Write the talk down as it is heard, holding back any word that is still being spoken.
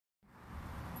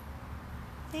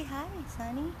Say hi,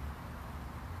 Sonny.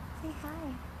 Say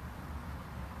hi.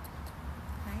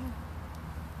 Hi.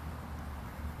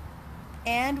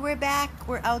 And we're back.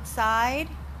 We're outside,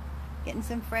 getting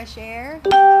some fresh air.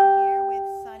 I'm out here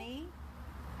with Sonny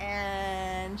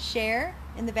and Cher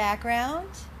in the background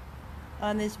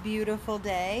on this beautiful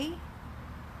day.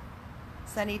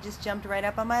 Sonny just jumped right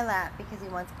up on my lap because he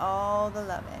wants all the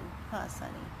loving. Huh,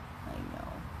 Sonny? I know.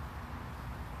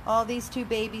 All these two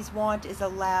babies want is a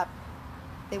lap.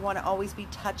 They want to always be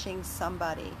touching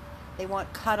somebody. They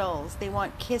want cuddles. They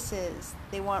want kisses.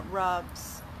 They want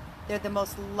rubs. They're the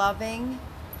most loving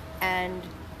and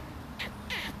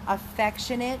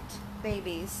affectionate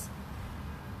babies.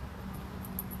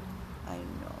 I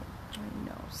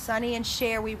know. Sonny and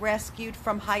Cher we rescued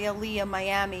from Hialeah,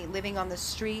 Miami, living on the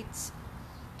streets.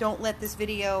 Don't let this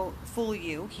video fool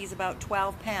you. He's about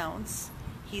 12 pounds.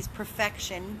 He's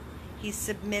perfection. He's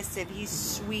submissive. He's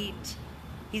sweet.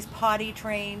 He's potty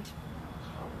trained.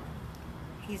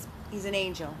 He's an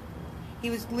angel. He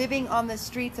was living on the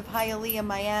streets of Hialeah,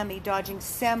 Miami, dodging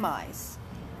semis.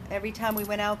 Every time we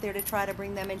went out there to try to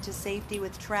bring them into safety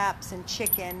with traps and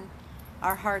chicken,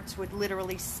 our hearts would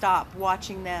literally stop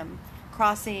watching them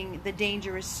crossing the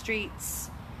dangerous streets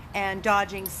and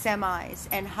dodging semis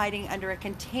and hiding under a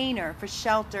container for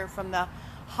shelter from the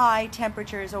high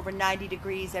temperatures over 90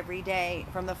 degrees every day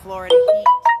from the Florida heat.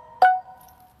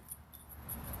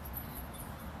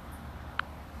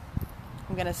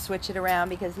 I'm going to switch it around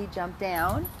because he jumped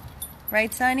down.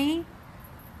 Right, Sonny?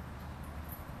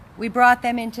 We brought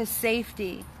them into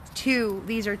safety.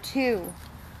 These are two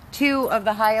of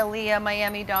the Hialeah,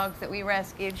 Miami dogs that we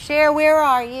rescued. Cher, where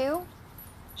are you?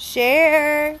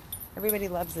 Cher. Everybody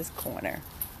loves this corner.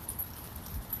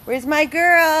 Where's my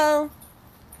girl?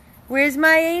 Where's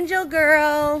my angel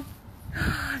girl?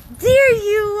 There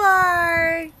you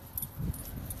are.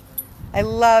 I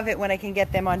love it when I can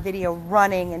get them on video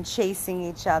running and chasing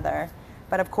each other.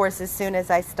 But of course, as soon as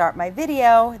I start my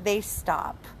video, they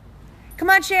stop. Come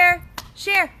on, Cher.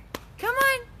 Cher, come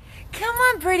on. Come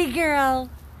on, pretty girl.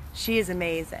 She is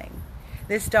amazing.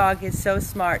 This dog is so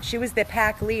smart. She was the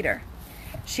pack leader.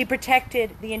 She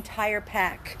protected the entire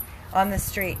pack on the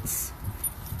streets.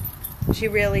 She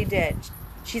really did.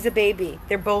 She's a baby.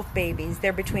 They're both babies.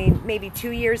 They're between maybe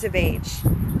 2 years of age.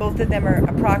 Both of them are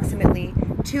approximately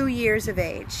 2 years of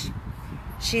age.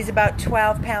 She's about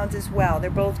 12 pounds as well.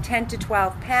 They're both 10 to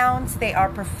 12 pounds. They are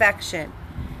perfection.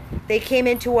 They came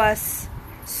into us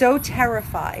so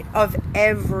terrified of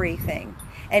everything.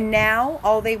 And now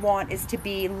all they want is to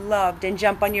be loved and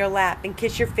jump on your lap and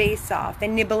kiss your face off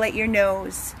and nibble at your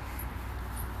nose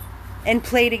and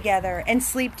play together and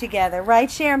sleep together. Right,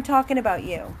 Cher? I'm talking about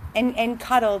you. And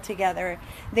cuddle together.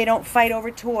 They don't fight over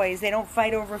toys. They don't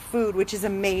fight over food, which is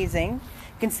amazing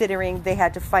considering they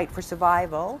had to fight for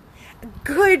survival.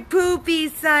 Good poopy,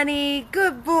 Sonny.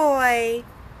 Good boy.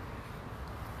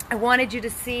 I wanted you to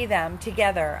see them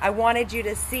together. I wanted you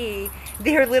to see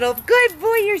their little, good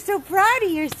boy, you're so proud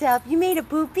of yourself. You made a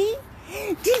poopy?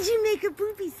 Did you make a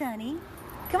poopy, Sonny?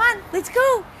 Come on, let's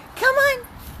go. Come on,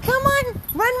 come on.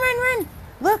 Run.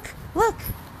 Look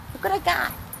what I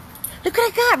got. Look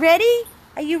what I got. Ready?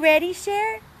 Are you ready,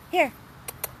 Cher? Here,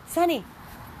 Sonny,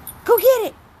 go get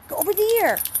it. Go over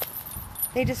here.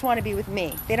 They just want to be with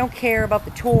me. They don't care about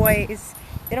the toys.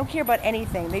 They don't care about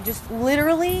anything. They just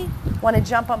literally want to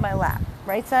jump on my lap.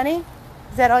 Right, Sonny?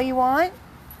 Is that all you want?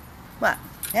 What?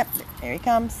 Yep, there he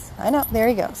comes. I know, there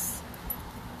he goes.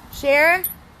 Cher?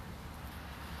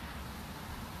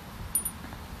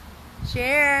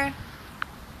 Cher?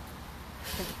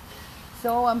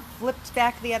 So I'm flipped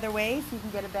back the other way so you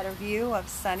can get a better view of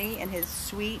Sonny and his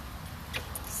sweet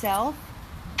self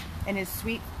and his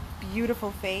sweet, beautiful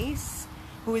face,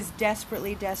 who is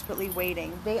desperately, desperately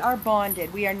waiting. They are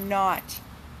bonded. We are not.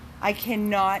 I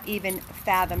cannot even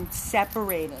fathom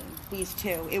separating these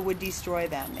two. It would destroy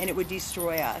them, and it would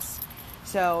destroy us.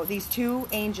 So these two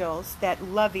angels that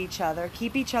love each other,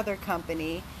 keep each other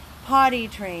company, potty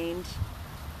trained.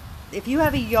 If you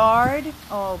have a yard,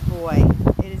 oh boy,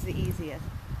 it is the easiest.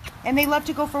 And they love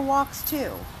to go for walks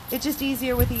too. It's just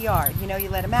easier with a yard. You know, you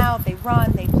let them out, they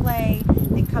run, they play,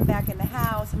 they come back in the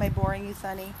house. Am I boring you,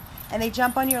 Sonny? And they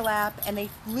jump on your lap, and they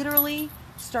literally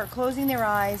start closing their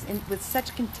eyes and with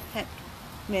such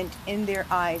contentment in their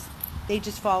eyes, they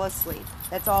just fall asleep.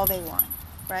 That's all they want,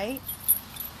 right?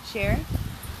 Cher?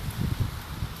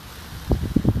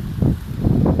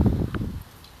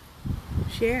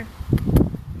 Cher?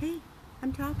 Hey,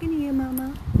 I'm talking to you,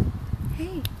 Mama.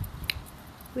 Hey,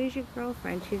 where's your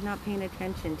girlfriend? She's not paying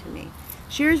attention to me.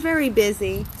 Cher's very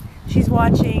busy. She's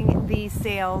watching the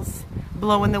sails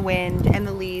blow in the wind and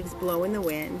the leaves blow in the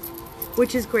wind.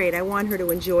 which is great. I want her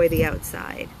to enjoy the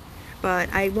outside.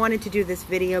 But I wanted to do this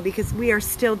video because we are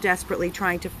still desperately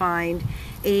trying to find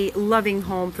a loving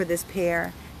home for this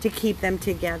pair to keep them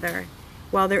together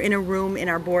while they're in a room in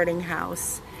our boarding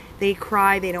house. They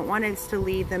cry, they don't want us to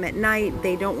leave them at night,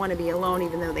 they don't want to be alone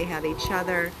even though they have each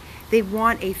other. They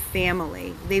want a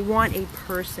family, they want a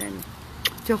person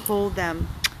to hold them,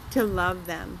 to love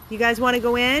them. You guys want to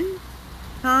go in?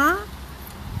 Huh?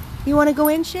 You want to go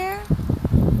in, Cher?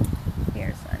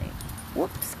 Here, Sonny.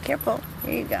 Whoops, careful.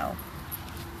 There you go.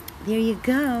 There you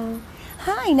go.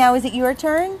 Hi, now is it your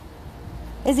turn?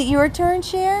 Is it your turn,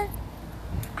 Cher?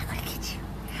 I'm going to get you.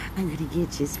 I'm going to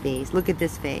get his face. Look at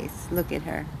this face. Look at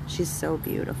her. She's so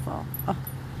beautiful. Oh,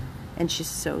 and she's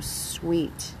so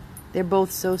sweet. They're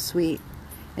both so sweet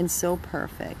and so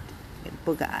perfect.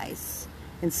 Bug eyes.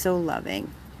 And so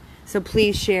loving. So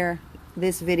please share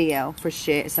this video for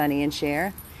Sonny and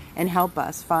Cher and help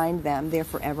us find them their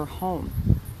forever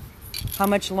home. How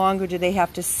much longer do they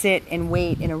have to sit and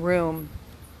wait in a room?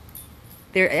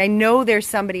 I know there's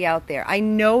somebody out there. I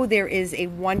know there is a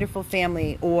wonderful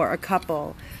family or a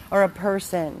couple or a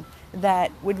person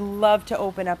that would love to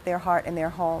open up their heart and their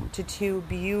home to two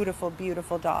beautiful,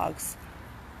 beautiful dogs.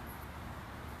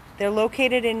 They're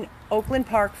located in Oakland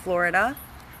Park, Florida.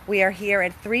 We are here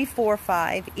at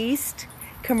 345 East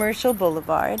Commercial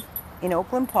Boulevard in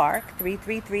Oakland Park,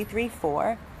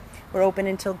 33334. We're open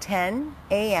until 10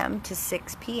 a.m. to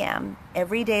 6 p.m.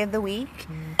 every day of the week,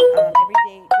 every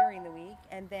day during the week.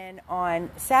 And then on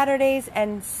Saturdays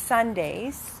and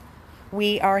Sundays,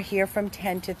 we are here from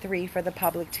 10 to 3 for the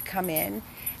public to come in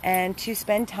and to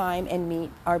spend time and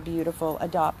meet our beautiful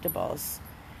adoptables.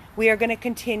 We are going to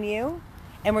continue,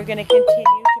 and we're going to continue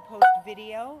to post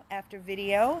video after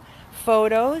video,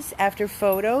 photos after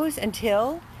photos,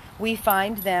 until we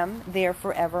find them their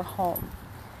forever home.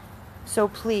 So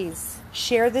please,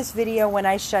 share this video when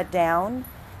I shut down.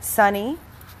 Sonny.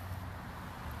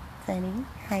 Sonny,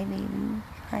 hi baby.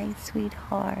 Hi,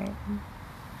 sweetheart.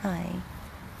 Hi.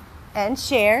 And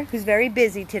Cher, who's very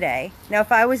busy today. Now,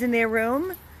 if I was in their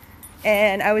room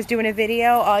and I was doing a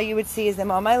video, all you would see is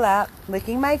them on my lap,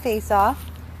 licking my face off,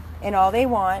 and all they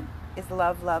want is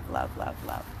love, love, love, love,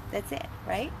 love. That's it,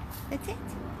 right? That's it.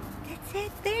 That's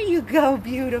it. There you go,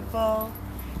 beautiful.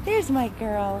 There's my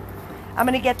girl. I'm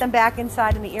going to get them back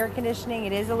inside in the air conditioning.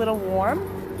 It is a little warm.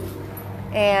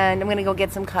 And I'm going to go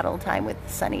get some cuddle time with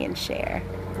Sonny and Cher.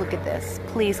 Look at this.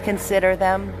 Please consider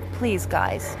them. Please,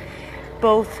 guys.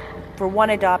 Both for one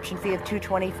adoption fee of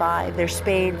 $225. They're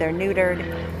spayed, they're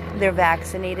neutered, they're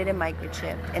vaccinated and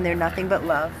microchipped, and they're nothing but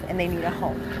love, and they need a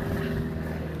home.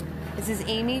 This is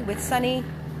Amy with Sonny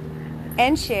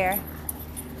and Cher,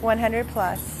 100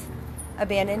 plus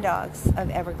abandoned dogs of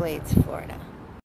Everglades, Florida.